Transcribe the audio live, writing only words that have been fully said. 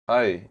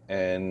Hi,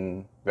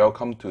 and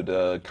welcome to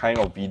the kind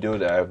of video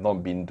that I have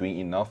not been doing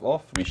enough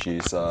of, which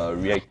is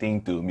reacting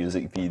to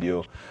music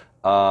video.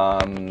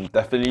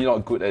 Definitely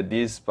not good at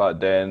this, but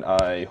then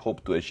I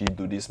hope to actually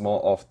do this more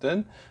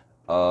often.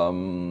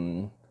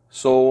 I'll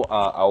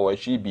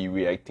actually be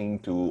reacting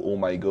to Oh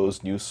My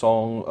Girl's new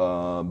song,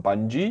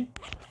 BUNGEE,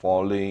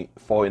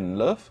 Fall in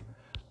Love.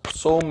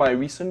 So my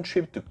recent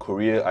trip to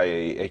Korea,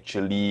 I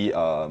actually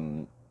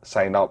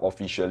signed up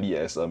officially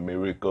as a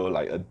miracle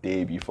like a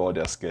day before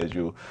their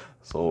schedule.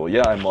 So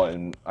yeah, I'm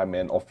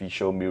an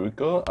official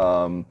miracle.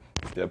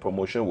 Their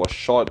promotion was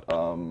short.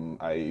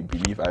 I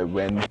believe I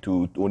went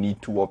to only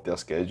 2 of their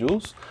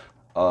schedules.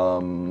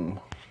 I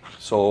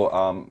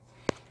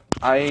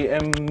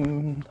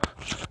am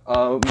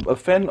a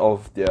fan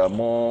of their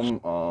more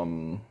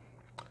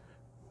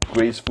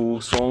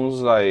graceful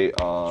songs like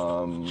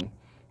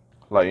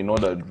you know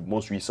the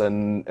most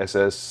recent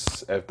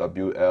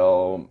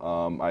SSFWL.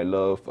 I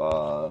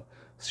love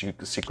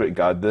Secret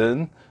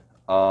Garden.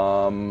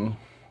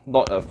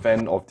 Not a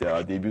fan of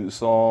their debut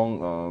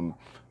song.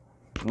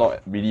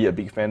 Not really a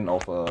big fan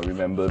of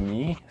Remember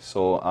Me.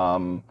 So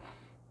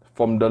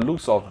from the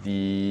looks of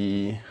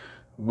the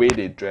way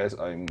they dress,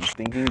 I'm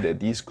thinking that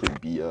this could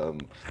be a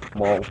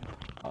more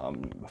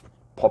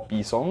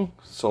poppy song.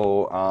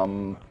 So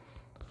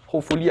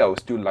hopefully I will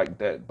still like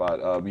that,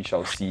 but we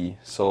shall see.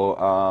 So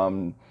I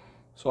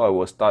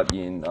will start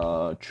in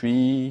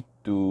 3,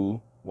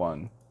 2,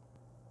 1.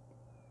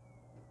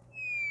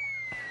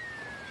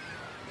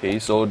 Okay,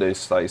 so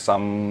there's like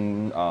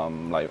some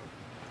like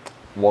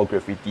wall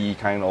graffiti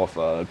kind of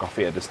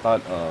graphic at the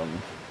start.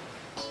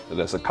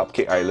 There's a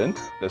cupcake island.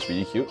 That's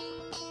really cute.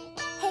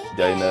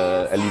 They're in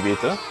an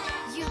elevator.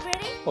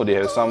 Oh, they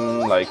have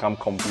some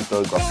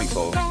computer graphics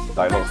or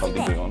dialogue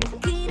something going on.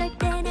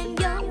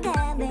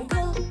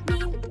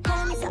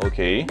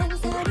 Okay.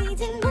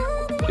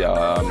 They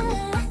are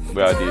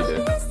where are they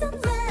there?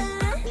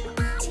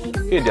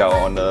 Okay, they are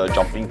on the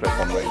jumping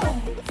platform right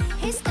now.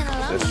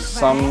 There's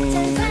some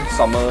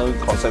summer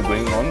concept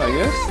going on, I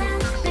guess.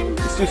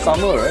 It's still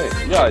summer, right?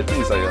 Yeah, I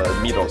think it's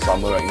like mid of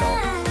summer right now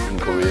in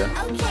Korea.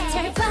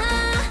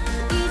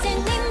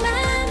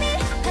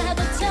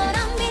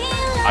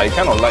 I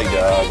kind of like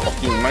their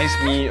costume. Reminds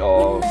me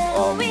of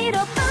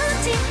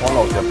one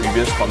of their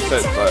previous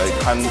concepts, but I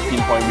can't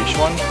pinpoint which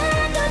one.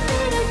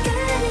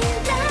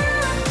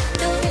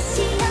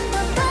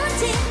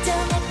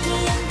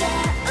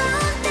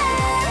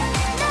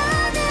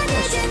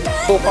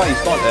 So far,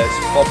 it's not as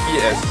poppy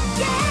as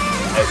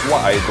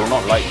what I do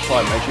not like, so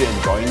I'm actually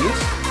enjoying this.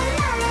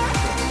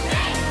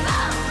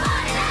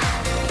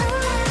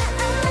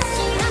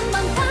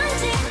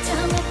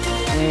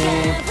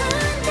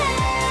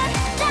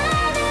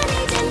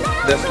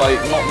 There's like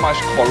not much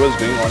chorus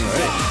going on,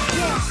 right?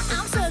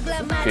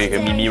 Okay,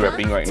 Mimi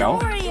rapping right now.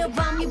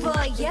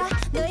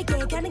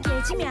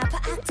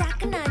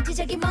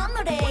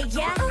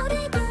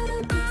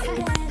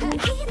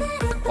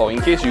 Oh, in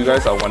case you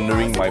guys are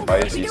wondering, my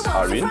bias is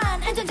Harin,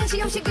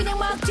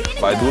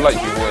 but I do like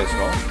Jiho as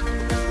well.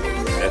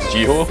 There's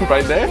Jiho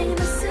right there,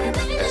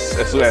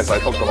 as soon as I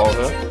talked about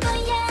her.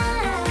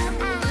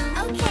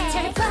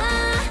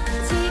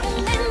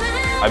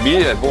 I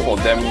believe that both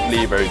of them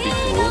play very big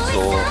roles,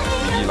 so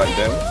really like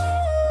them.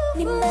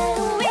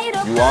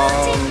 Yuan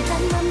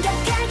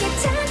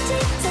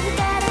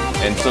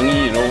and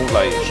Seungyi, you know,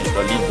 like she's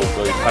the lead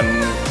vocal, you can't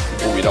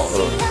go without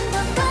her.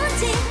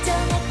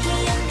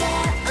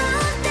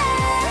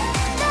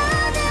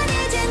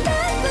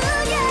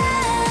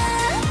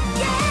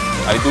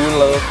 I do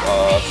love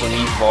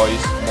Seungyi's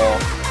voice more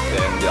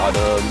than the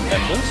other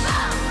members.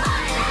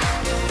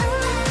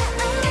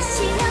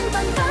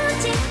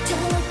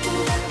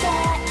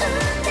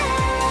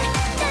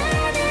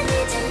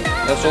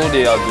 So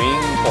they are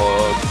going for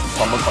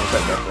summer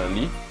concept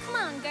definitely. Come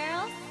on,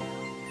 girls.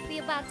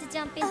 We're about to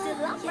jump into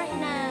love right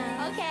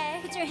now. Okay,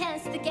 put your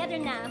hands together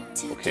now.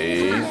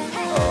 Okay.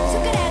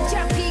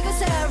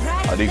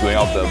 Are they going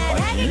up the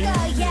bungee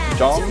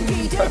jump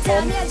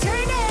platform?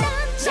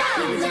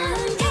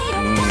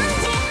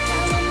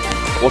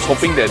 I was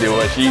hoping that they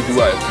will actually do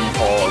like a free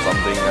fall or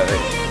something like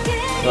that.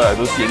 But I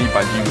don't see any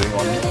bungee going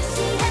on.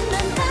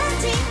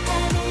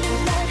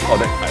 Oh,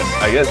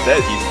 I guess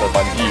that is the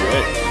bungee,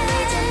 right?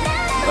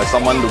 Like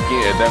someone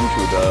looking at them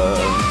through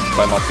the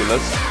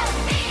binoculars.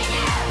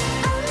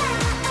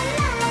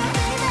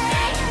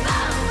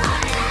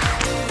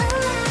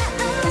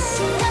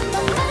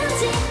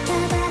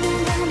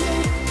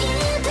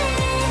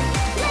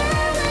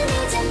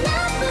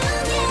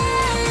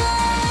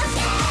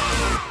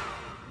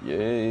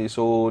 Yay,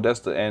 so that's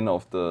the end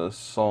of the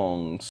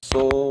song.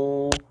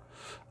 So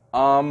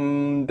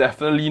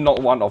definitely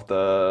not one of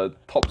the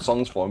top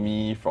songs for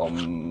me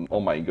from Oh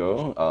My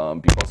Girl,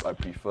 because I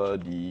prefer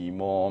the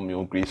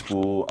more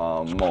graceful,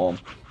 more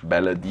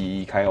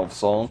ballady kind of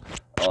song.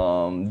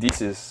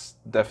 This is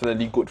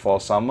definitely good for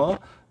summer,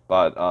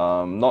 but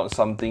not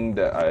something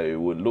that I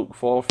would look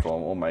for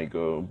from Oh My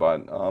Girl.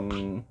 But I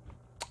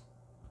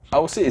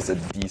would say it's a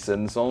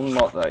decent song,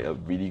 not like a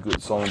really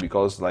good song,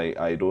 because like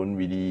I don't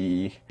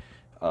really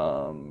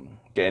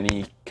get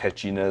any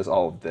catchiness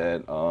out of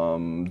that.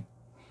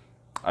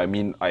 I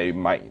mean, I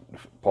might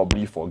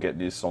probably forget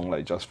this song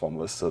like just from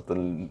a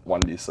certain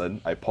one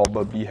listen. I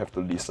probably have to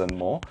listen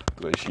more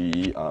to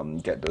actually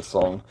get the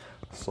song.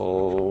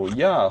 So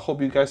yeah,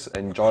 hope you guys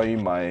enjoy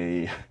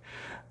my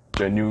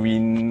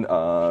genuine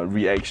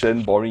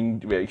reaction, boring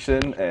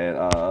reaction, and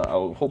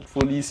I'll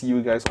hopefully see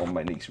you guys on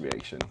my next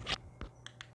reaction.